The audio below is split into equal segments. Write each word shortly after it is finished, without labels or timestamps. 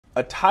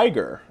A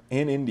tiger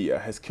in India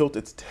has killed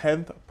its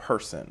 10th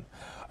person.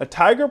 A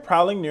tiger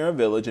prowling near a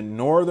village in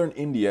northern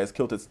India has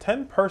killed its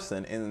 10th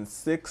person in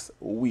 6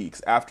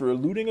 weeks after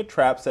eluding a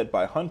trap set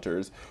by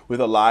hunters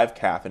with a live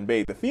calf in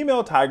bait. The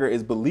female tiger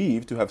is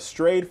believed to have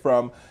strayed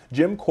from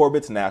Jim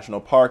Corbett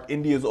National Park,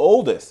 India's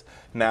oldest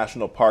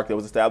national park that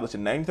was established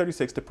in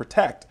 1936 to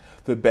protect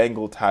the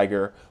Bengal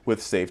tiger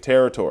with safe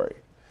territory.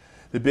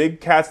 The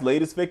big cat's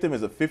latest victim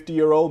is a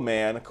 50-year-old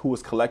man who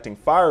was collecting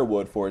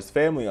firewood for his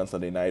family on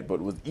Sunday night but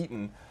was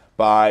eaten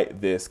by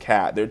this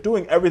cat. They're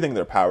doing everything in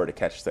their power to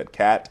catch said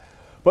cat.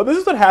 But this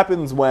is what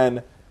happens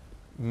when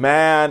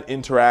man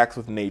interacts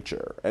with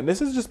nature. And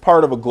this is just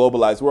part of a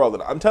globalized world.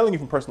 And I'm telling you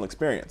from personal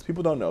experience.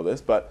 People don't know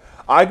this, but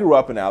I grew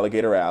up in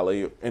Alligator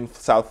Alley in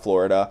South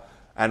Florida.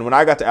 And when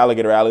I got to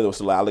Alligator Alley, there were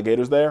still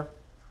alligators there.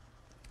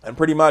 And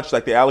pretty much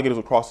like the alligators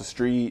would cross the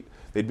street.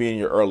 They'd be in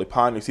your early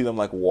pond. You see them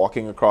like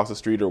walking across the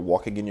street or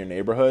walking in your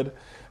neighborhood.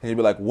 And you'd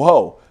be like,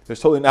 whoa, there's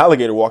totally an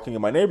alligator walking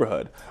in my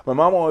neighborhood. My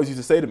mom always used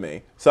to say to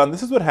me, son,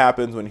 this is what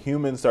happens when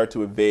humans start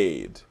to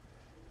invade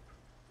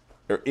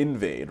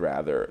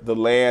rather, the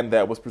land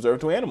that was preserved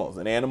to animals.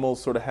 And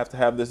animals sort of have to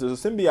have this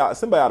as a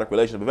symbiotic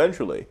relationship.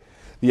 Eventually,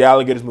 the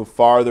alligators move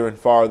farther and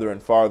farther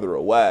and farther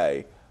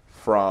away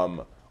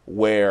from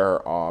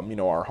where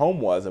our home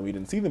was, and we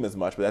didn't see them as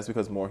much, but that's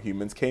because more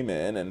humans came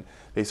in and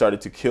they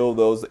started to kill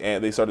those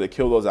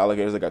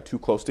alligators that got too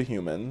close to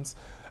humans,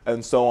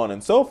 and so on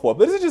and so forth.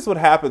 But this is just what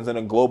happens in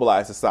a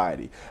globalized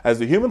society. As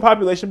the human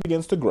population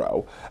begins to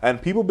grow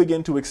and people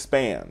begin to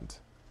expand,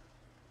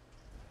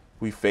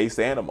 we face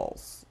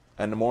animals.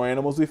 And the more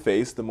animals we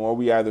face, the more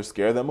we either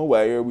scare them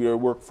away or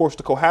we're forced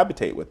to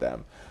cohabitate with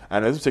them.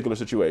 And in this particular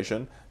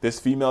situation, this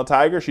female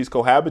tiger, she's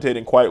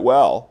cohabitating quite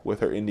well with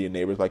her Indian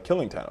neighbors by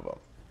killing 10 of them.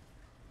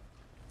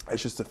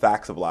 It's just the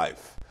facts of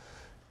life.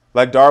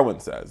 Like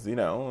Darwin says,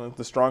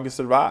 the strongest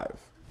survive.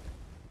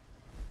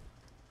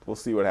 We'll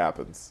see what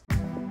happens.